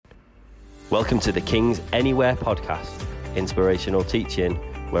Welcome to the King's Anywhere podcast, inspirational teaching,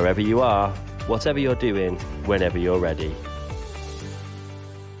 wherever you are, whatever you're doing, whenever you're ready.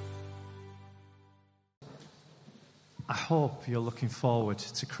 I hope you're looking forward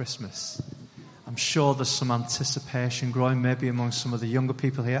to Christmas. I'm sure there's some anticipation growing maybe among some of the younger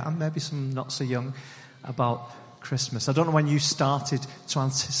people here and maybe some not so young about Christmas. I don't know when you started to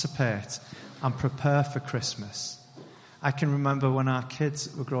anticipate and prepare for Christmas. I can remember when our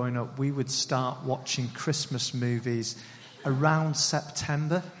kids were growing up, we would start watching Christmas movies around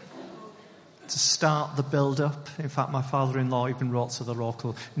September to start the build-up. In fact, my father-in-law even wrote to the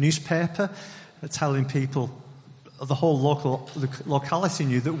local newspaper telling people, the whole locality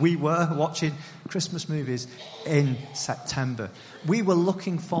knew that we were watching Christmas movies in September. We were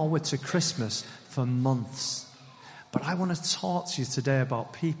looking forward to Christmas for months. But I want to talk to you today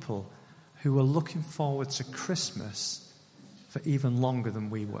about people who were looking forward to Christmas for even longer than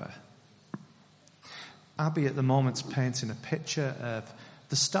we were. Abby at the moment's painting a picture of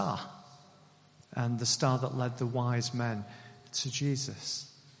the star, and the star that led the wise men to Jesus.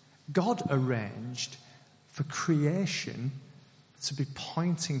 God arranged for creation to be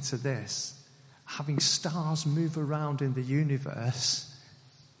pointing to this, having stars move around in the universe,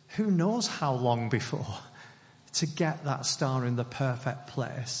 who knows how long before, to get that star in the perfect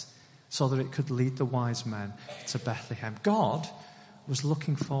place so that it could lead the wise men to Bethlehem. God was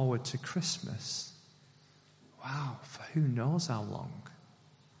looking forward to Christmas. Wow, for who knows how long.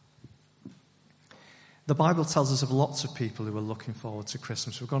 The Bible tells us of lots of people who are looking forward to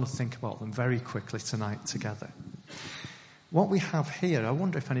Christmas. We're going to think about them very quickly tonight together. What we have here, I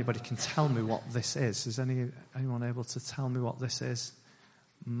wonder if anybody can tell me what this is. Is anyone able to tell me what this is?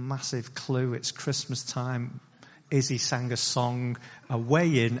 Massive clue. It's Christmas time. Izzy sang a song,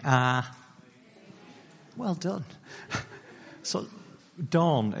 Away in Our... Well done. So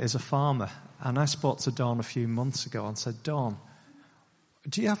Dawn is a farmer, and I spoke to Dawn a few months ago and said, Dawn,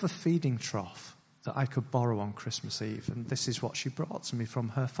 do you have a feeding trough that I could borrow on Christmas Eve? And this is what she brought to me from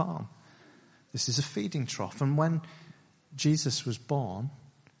her farm. This is a feeding trough. And when Jesus was born,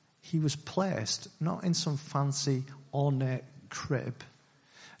 he was placed not in some fancy ornate crib,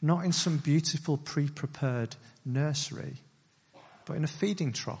 not in some beautiful pre-prepared nursery, but in a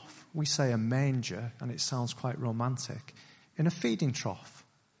feeding trough. We say a manger, and it sounds quite romantic. In a feeding trough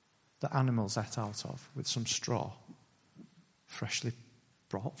that animals ate out of with some straw, freshly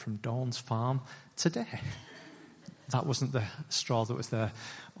brought from Dawn's farm today. That wasn't the straw that was there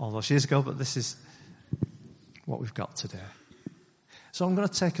all those years ago, but this is what we've got today. So I'm going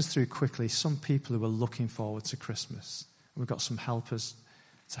to take us through quickly some people who are looking forward to Christmas. We've got some helpers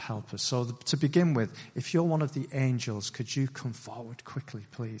to help us. So to begin with, if you're one of the angels, could you come forward quickly,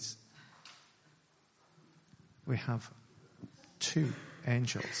 please? We have 2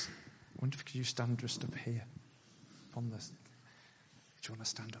 angels. I wonder if you stand just up here on this. Do you want to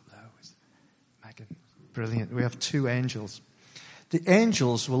stand up there with Megan? Brilliant. We have 2 angels. The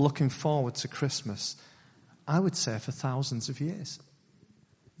angels were looking forward to Christmas, I would say, for thousands of years.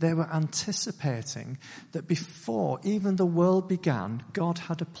 They were anticipating that before even the world began, God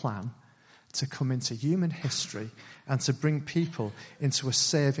had a plan to come into human history and to bring people into a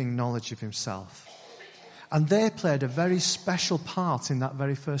saving knowledge of himself. And they played a very special part in that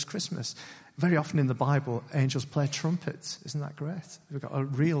very first Christmas. Very often in the Bible, angels play trumpets. Isn't that great? We've got a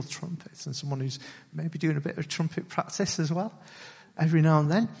real trumpet and someone who's maybe doing a bit of trumpet practice as well. Every now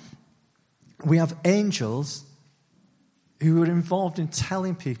and then. We have angels who were involved in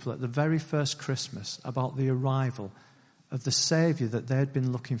telling people at the very first Christmas about the arrival of the Saviour that they had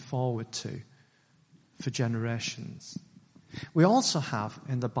been looking forward to for generations. We also have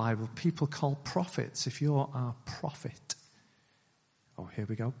in the Bible people called prophets. If you're a prophet, oh, here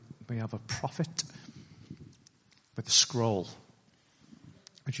we go. We have a prophet with a scroll.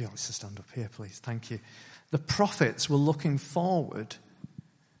 Would you like to stand up here, please? Thank you. The prophets were looking forward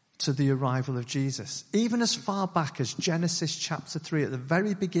to the arrival of Jesus. Even as far back as Genesis chapter 3, at the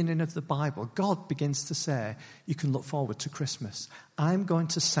very beginning of the Bible, God begins to say, you can look forward to Christmas. I'm going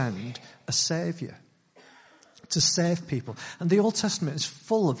to send a Saviour to save people. And the Old Testament is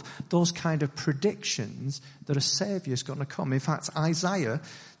full of those kind of predictions that a Saviour is going to come. In fact, Isaiah,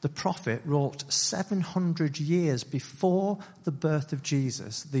 the prophet, wrote 700 years before the birth of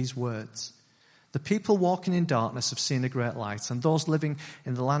Jesus these words. The people walking in darkness have seen a great light, and those living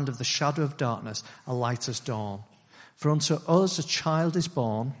in the land of the shadow of darkness, a light has dawned. For unto us a child is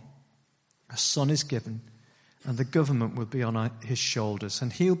born, a son is given, and the government will be on his shoulders.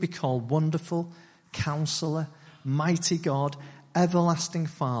 And he'll be called Wonderful, Counselor, Mighty God, Everlasting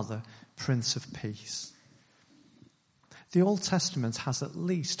Father, Prince of Peace. The Old Testament has at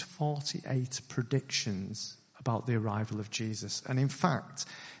least 48 predictions about the arrival of Jesus. And in fact,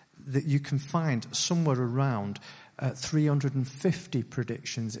 that you can find somewhere around 350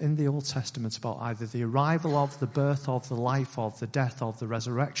 predictions in the Old Testament about either the arrival of, the birth of, the life of, the death of, the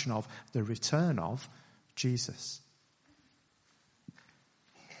resurrection of, the return of Jesus.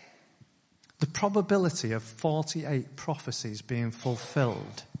 The probability of 48 prophecies being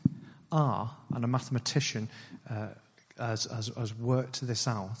fulfilled are, and a mathematician has worked this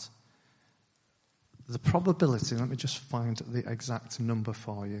out, the probability, let me just find the exact number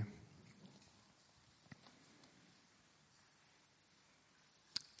for you.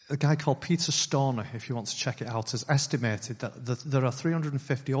 A guy called Peter Storner, if you want to check it out, has estimated that there are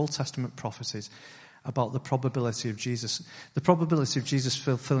 350 Old Testament prophecies about the probability of Jesus. The probability of Jesus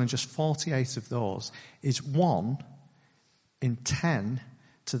fulfilling just 48 of those is 1 in 10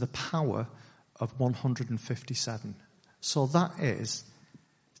 to the power of 157. So that is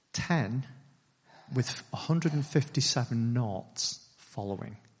 10 with 157 noughts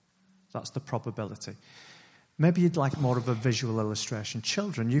following. That's the probability. Maybe you'd like more of a visual illustration.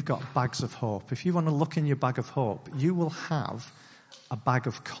 Children, you've got bags of hope. If you want to look in your bag of hope, you will have a bag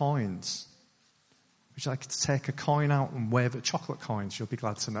of coins. Would you like to take a coin out and wave at chocolate coins? You'll be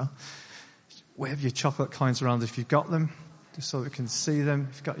glad to know. Wave your chocolate coins around if you've got them, just so we can see them.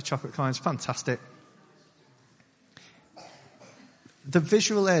 If you've got your chocolate coins, fantastic. The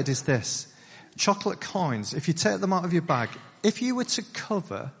visual aid is this. Chocolate coins, if you take them out of your bag, if you were to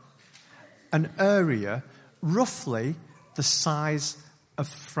cover an area roughly the size of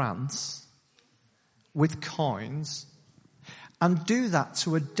France with coins and do that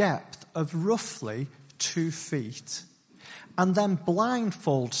to a depth of roughly 2 feet and then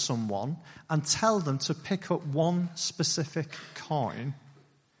blindfold someone and tell them to pick up one specific coin,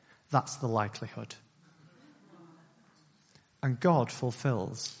 that's the likelihood. And God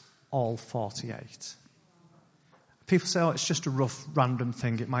fulfills all 48. People say, oh, it's just a rough, random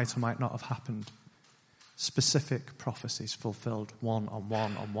thing. It might or might not have happened. Specific prophecies fulfilled, one on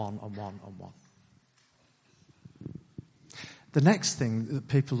one on one on one on one. The next thing that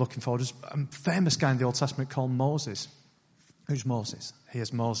people are looking for is a famous guy in the Old Testament called Moses. Who's Moses?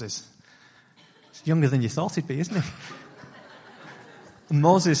 Here's Moses. He's younger than you thought he'd be, isn't he?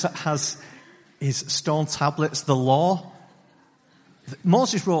 Moses has his stone tablets, the law.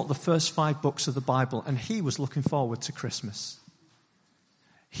 Moses wrote the first 5 books of the Bible, and he was looking forward to Christmas.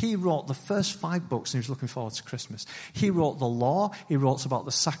 He wrote the first 5 books, and he was looking forward to Christmas. He wrote the law. He wrote about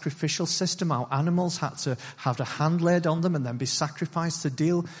the sacrificial system, how animals had to have a hand laid on them and then be sacrificed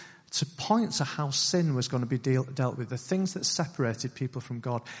to point to how sin was going to be dealt with, the things that separated people from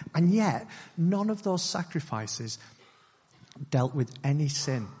God. And yet, none of those sacrifices dealt with any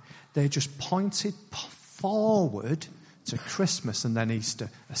sin. They just pointed forward to Christmas and then Easter.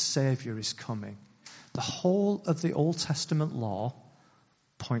 A Saviour is coming. The whole of the Old Testament law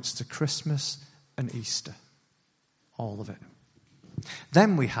points to Christmas and Easter. All of it.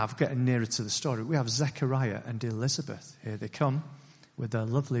 Then we have, getting nearer to the story, we have Zechariah and Elizabeth. Here they come with their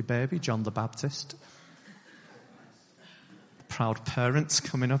lovely baby, John the Baptist. Proud parents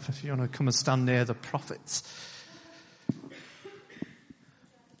coming up if you want to come and stand near the prophets.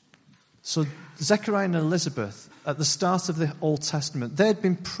 So Zechariah and Elizabeth, at the start of the Old Testament, they'd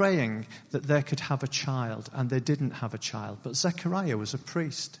been praying that they could have a child, and they didn't have a child. But Zechariah was a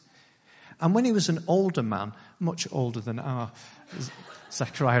priest. And when he was an older man, much older than our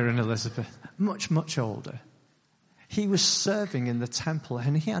Zechariah and Elizabeth, much, much older, he was serving in the temple,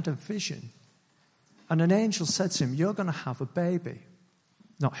 and he had a vision. And an angel said to him, you're going to have a baby.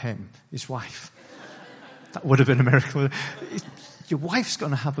 Not him, his wife. That would have been a miracle. Your wife's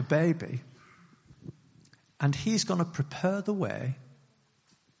going to have a baby, and he's going to prepare the way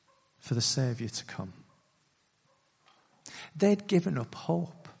for the Saviour to come. They'd given up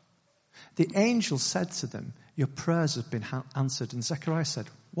hope. The angel said to them, your prayers have been answered. And Zechariah said,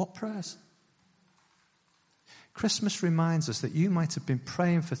 what prayers? Christmas reminds us that you might have been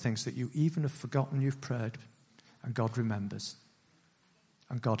praying for things that you even have forgotten you've prayed, and God remembers,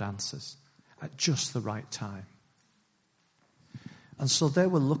 and God answers at just the right time. And so they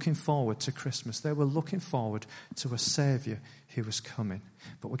were looking forward to Christmas. They were looking forward to a Saviour who was coming.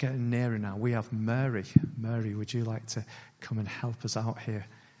 But we're getting nearer now. We have Mary. Mary, would you like to come and help us out here?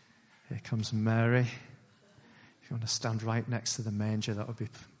 Here comes Mary. If you want to stand right next to the manger, that would be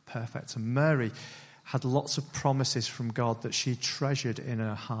perfect. And Mary had lots of promises from God that she treasured in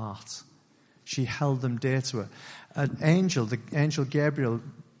her heart. She held them dear to her. An angel, the angel Gabriel,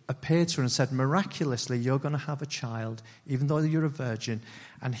 appeared to her and said, miraculously, you're going to have a child, even though you're a virgin,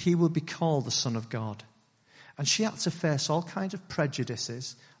 and he will be called the Son of God. And she had to face all kinds of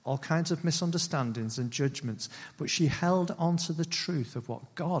prejudices, all kinds of misunderstandings and judgments, but she held on to the truth of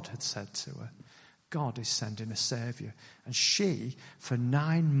what God had said to her. God is sending a Saviour. And she, for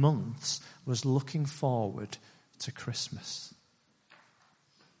 9 months, was looking forward to Christmas.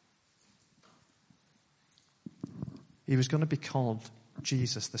 He was going to be called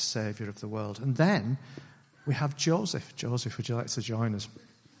Jesus, the Saviour of the world. And then we have Joseph. Joseph, would you like to join us?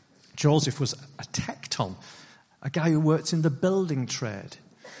 Joseph was a tekton, a guy who worked in the building trade.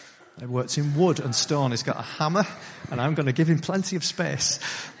 He worked in wood and stone. He's got a hammer, and I'm going to give him plenty of space.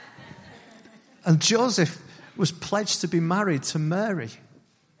 And Joseph was pledged to be married to Mary.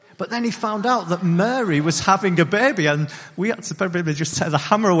 But then he found out that Mary was having a baby, and we had to probably just take the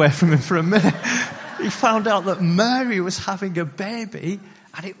hammer away from him for a minute. He found out that Mary was having a baby,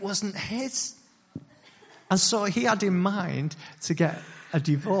 and it wasn't his. And so he had in mind to get a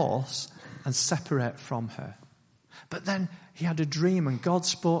divorce and separate from her. But then he had a dream, and God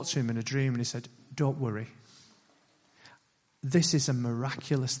spoke to him in a dream, and he said, "Don't worry. This is a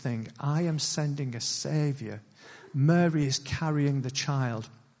miraculous thing. I am sending a Saviour. Mary is carrying the child,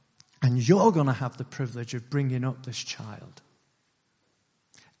 and you're going to have the privilege of bringing up this child.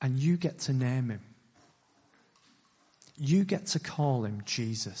 And you get to name him. You get to call him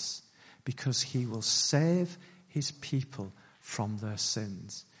Jesus, because he will save his people from their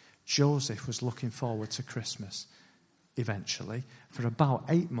sins." Joseph was looking forward to Christmas, eventually, for about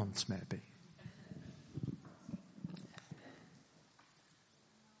 8 months maybe.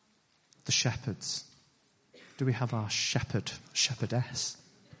 The shepherds. Do we have our shepherdess?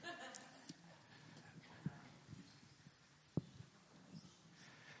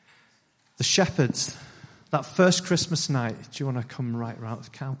 The shepherds, that first Christmas night, do you want to come right round?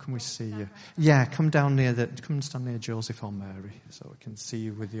 How can we see you? Yeah, come stand near Joseph or Mary so we can see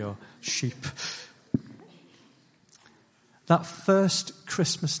you with your sheep. That first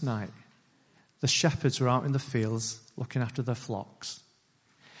Christmas night, the shepherds were out in the fields looking after their flocks.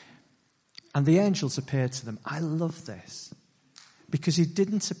 And the angels appeared to them. I love this. Because the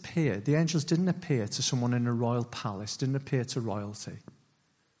angels didn't appear to someone in a royal palace, didn't appear to royalty.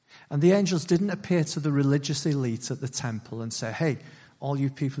 And the angels didn't appear to the religious elite at the temple and say, "Hey, all you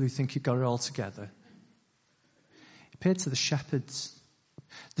people who think you've got it all together." He appeared to the shepherds.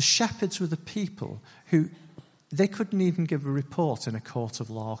 The shepherds were the people who, they couldn't even give a report in a court of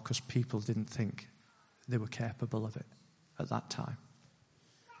law because people didn't think they were capable of it at that time.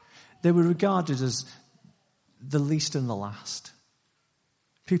 They were regarded as the least and the last.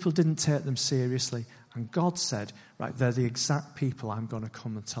 People didn't take them seriously. And God said, right, they're the exact people I'm going to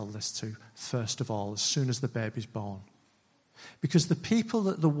come and tell this to first of all, as soon as the baby's born. Because the people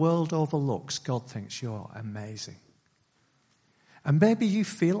that the world overlooks, God thinks you're amazing. And maybe you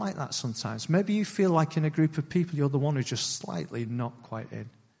feel like that sometimes. Maybe you feel like in a group of people you're the one who's just slightly not quite in.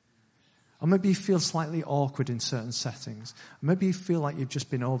 Or maybe you feel slightly awkward in certain settings. Or maybe you feel like you've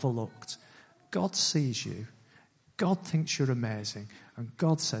just been overlooked. God sees you. God thinks you're amazing. And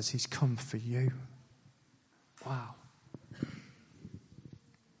God says he's come for you. Wow.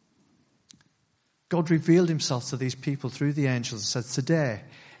 God revealed himself to these people through the angels and said, "Today,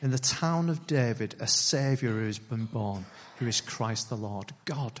 in the town of David, a Saviour has been born, who is Christ the Lord."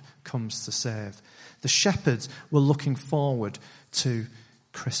 God comes to save. The shepherds were looking forward to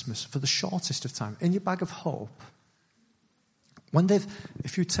Christmas for the shortest of time. In your bag of hope,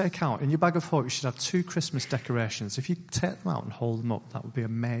 if you take out, in your bag of hope, you should have 2 Christmas decorations. If you take them out and hold them up, that would be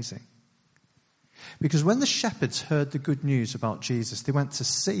amazing. Because when the shepherds heard the good news about Jesus, they went to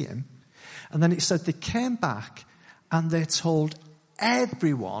see him. And then it said they came back and they told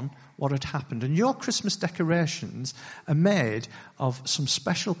everyone what had happened. And your Christmas decorations are made of some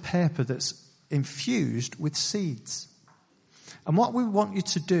special paper that's infused with seeds. And what we want you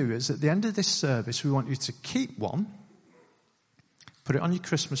to do is, at the end of this service, we want you to keep one, put it on your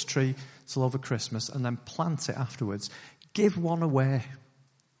Christmas tree till over Christmas, and then plant it afterwards. Give one away.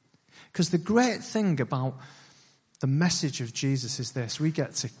 Because the great thing about the message of Jesus is this: we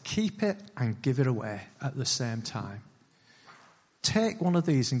get to keep it and give it away at the same time. Take one of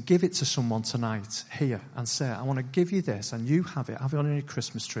these and give it to someone tonight here and say, "I want to give you this," and you have it on your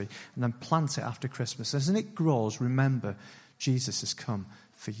Christmas tree, and then plant it after Christmas. As it grows, remember, Jesus has come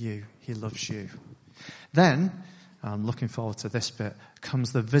for you. He loves you. Then, I'm looking forward to this bit,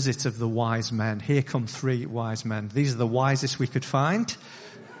 comes the visit of the wise men. Here come 3 wise men. These are the wisest we could find.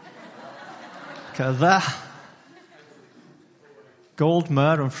 Look at that. Gold,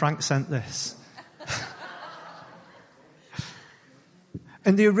 myrrh, and frankincense.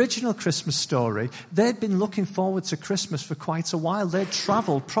 In the original Christmas story, they'd been looking forward to Christmas for quite a while. They'd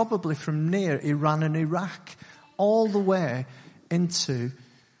travelled probably from near Iran and Iraq all the way into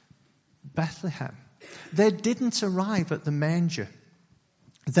Bethlehem. They didn't arrive at the manger.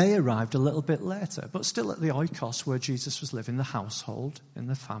 They arrived a little bit later, but still at the oikos where Jesus was living, the household, in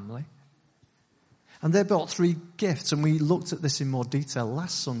the family. And they brought 3 gifts, and we looked at this in more detail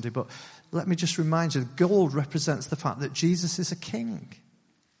last Sunday, but let me just remind you, gold represents the fact that Jesus is a king.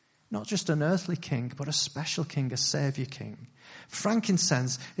 Not just an earthly king, but a special king, a saviour king.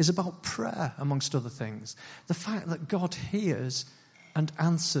 Frankincense is about prayer, amongst other things. The fact that God hears and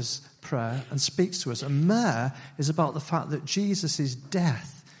answers prayer and speaks to us. And myrrh is about the fact that Jesus'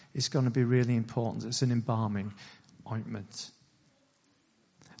 death is going to be really important. It's an embalming ointment.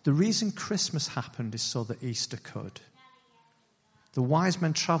 The reason Christmas happened is so that Easter could. The wise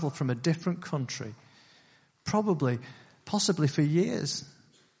men travelled from a different country, possibly for years,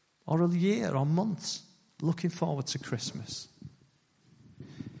 or a year, or months, looking forward to Christmas.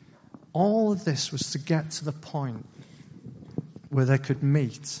 All of this was to get to the point where they could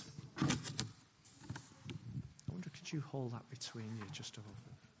meet. I wonder, could you hold that between you just a little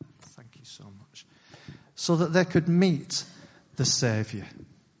bit? Thank you so much. So that they could meet the Saviour.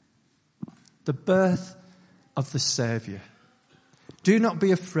 The birth of the Saviour. Do not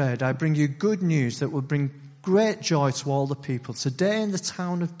be afraid. I bring you good news that will bring great joy to all the people. Today in the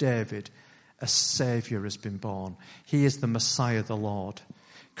town of David, a Saviour has been born. He is the Messiah, the Lord.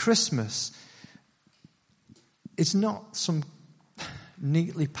 Christmas is not some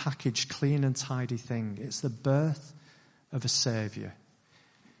neatly packaged, clean and tidy thing. It's the birth of a Saviour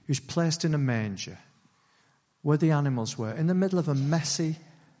who's placed in a manger where the animals were, in the middle of a messy,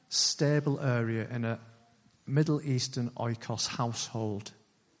 stable area in a Middle Eastern oikos household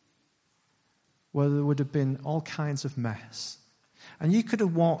where there would have been all kinds of mess. And you could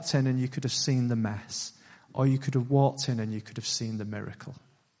have walked in and you could have seen the mess, or you could have walked in and you could have seen the miracle.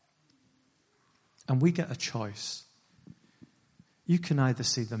 And we get a choice. You can either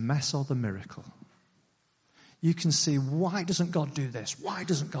see the mess or the miracle. You can see, why doesn't God do this? Why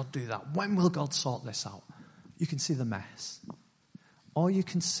doesn't God do that? When will God sort this out? You can see the mess. Or you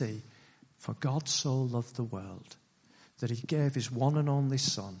can see, for God so loved the world that he gave his one and only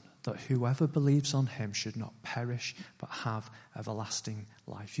Son, that whoever believes on him should not perish but have everlasting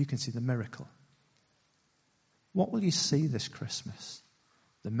life. You can see the miracle. What will you see this Christmas?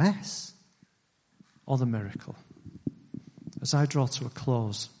 The mess or the miracle? As I draw to a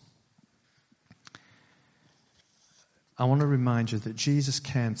close, I want to remind you that Jesus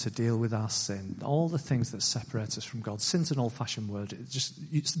came to deal with our sin, all the things that separate us from God. Sin's an old-fashioned word.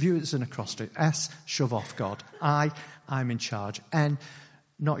 You view it as an acrostic. S, shove off God. I'm in charge. N,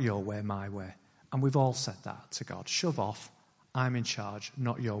 not your way, my way. And we've all said that to God. Shove off, I'm in charge,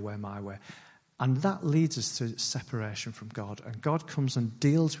 not your way, my way. And that leads us to separation from God. And God comes and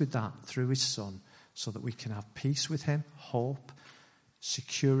deals with that through his Son so that we can have peace with him, hope,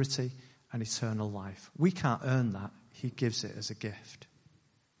 security, and eternal life. We can't earn that. He gives it as a gift.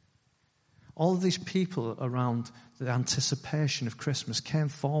 All of these people around the anticipation of Christmas came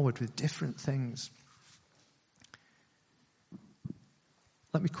forward with different things.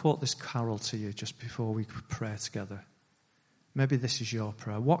 Let me quote this carol to you just before we pray together. Maybe this is your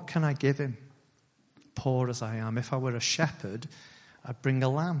prayer. What can I give him? Poor as I am. If I were a shepherd, I'd bring a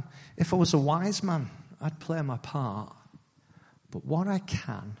lamb. If I was a wise man, I'd play my part. But what I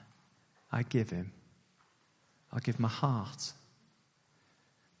can, I give him. I'll give my heart.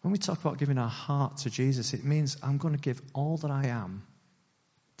 When we talk about giving our heart to Jesus, it means I'm going to give all that I am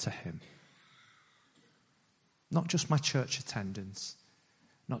to him. Not just my church attendance,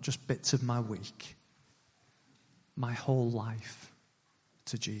 not just bits of my week, my whole life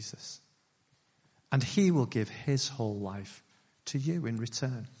to Jesus. And he will give his whole life to you in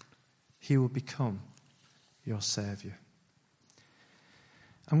return. He will become your Saviour.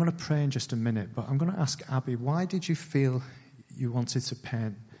 I'm going to pray in just a minute, but I'm going to ask Abby, why did you feel you wanted to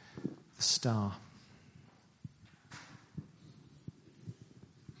paint the star?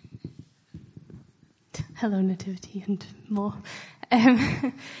 Hello, Nativity and more.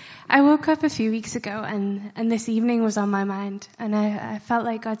 I woke up a few weeks ago and this evening was on my mind, and I felt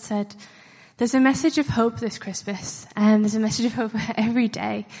like God said, there's a message of hope this Christmas, and there's a message of hope every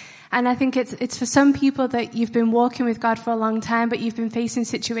day. And I think it's for some people that you've been walking with God for a long time, but you've been facing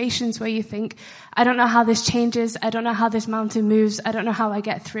situations where you think, I don't know how this changes. I don't know how this mountain moves. I don't know how I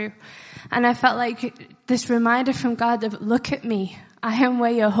get through. And I felt like this reminder from God of, look at me. I am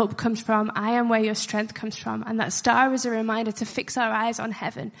where your hope comes from. I am where your strength comes from. And that star is a reminder to fix our eyes on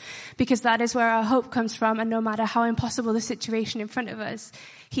heaven, because that is where our hope comes from. And no matter how impossible the situation in front of us,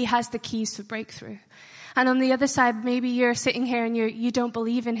 he has the keys for breakthrough. And on the other side, maybe you're sitting here and you don't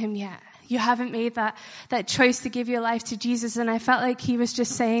believe in him yet. You haven't made that choice to give your life to Jesus. And I felt like he was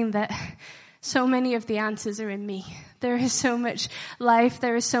just saying that so many of the answers are in me. There is so much life,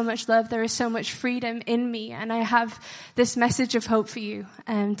 there is so much love, there is so much freedom in me, and I have this message of hope for you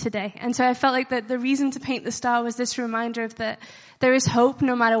today. And so I felt like that the reason to paint the star was this reminder of that there is hope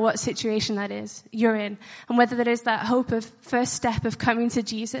no matter what situation that is you're in. And whether that is that hope of first step of coming to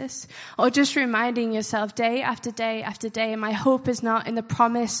Jesus, or just reminding yourself day after day after day, my hope is not in the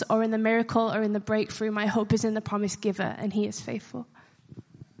promise or in the miracle or in the breakthrough. My hope is in the promise giver, and he is faithful.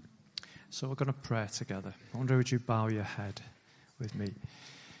 So we're going to pray together. I wonder, would you bow your head with me?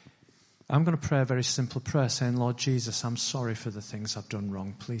 I'm going to pray a very simple prayer saying, Lord Jesus, I'm sorry for the things I've done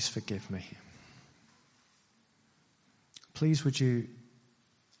wrong. Please forgive me. Please would you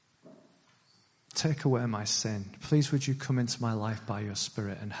take away my sin. Please would you come into my life by your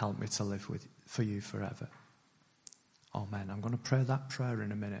Spirit and help me to live for you forever. Amen. I'm going to pray that prayer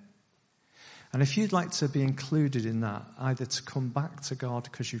in a minute. And if you'd like to be included in that, either to come back to God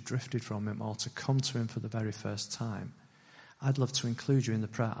because you've drifted from him, or to come to him for the very first time, I'd love to include you in the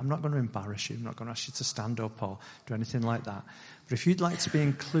prayer. I'm not going to embarrass you. I'm not going to ask you to stand up or do anything like that. But if you'd like to be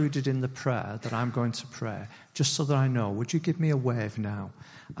included in the prayer that I'm going to pray, just so that I know, would you give me a wave now?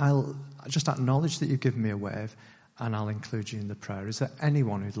 I'll just acknowledge that you've given me a wave, and I'll include you in the prayer. Is there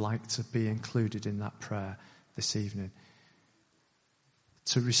anyone who'd like to be included in that prayer this evening?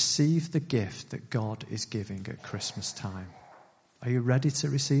 To receive the gift that God is giving at Christmas time. Are you ready to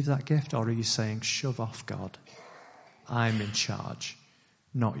receive that gift, or are you saying, shove off, God? I'm in charge,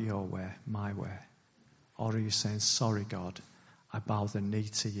 not your way, my way. Or are you saying, sorry, God, I bow the knee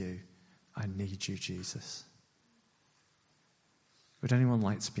to you. I need you, Jesus. Would anyone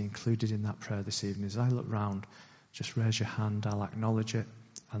like to be included in that prayer this evening? As I look round, just raise your hand, I'll acknowledge it,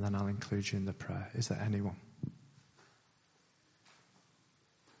 and then I'll include you in the prayer. Is there anyone?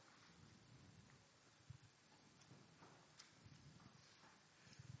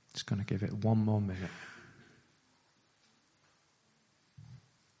 Just going to give it one more minute.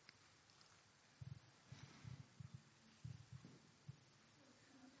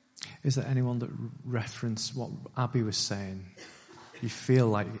 Is there anyone that referenced what Abby was saying? You feel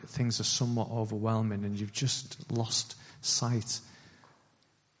like things are somewhat overwhelming and you've just lost sight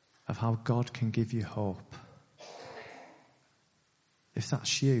of how God can give you hope. If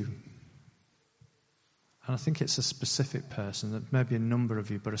that's you, and I think it's a specific person, that maybe a number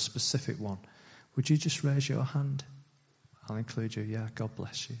of you, but a specific one, would you just raise your hand? I'll include you. Yeah, God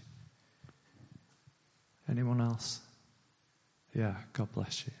bless you. Anyone else? Yeah, God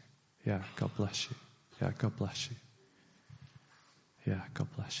bless you. Yeah, God bless you. Yeah, God bless you. Yeah, God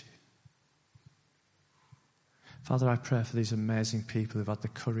bless you. Father, I pray for these amazing people who've had the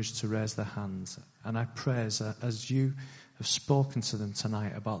courage to raise their hands. And I pray as you have spoken to them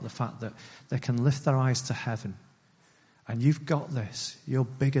tonight about the fact that they can lift their eyes to heaven. And you've got this. You're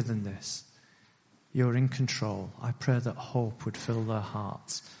bigger than this. You're in control. I pray that hope would fill their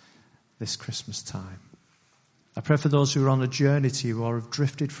hearts this Christmas time. I pray for those who are on a journey to you or have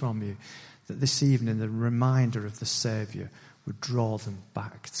drifted from you, that this evening the reminder of the Saviour would draw them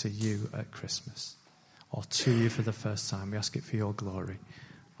back to you at Christmas, or to you for the first time. We ask it for your glory.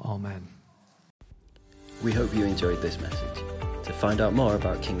 Amen. We hope you enjoyed this message. To find out more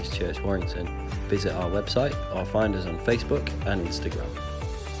about King's Church Warrington, visit our website or find us on Facebook and Instagram.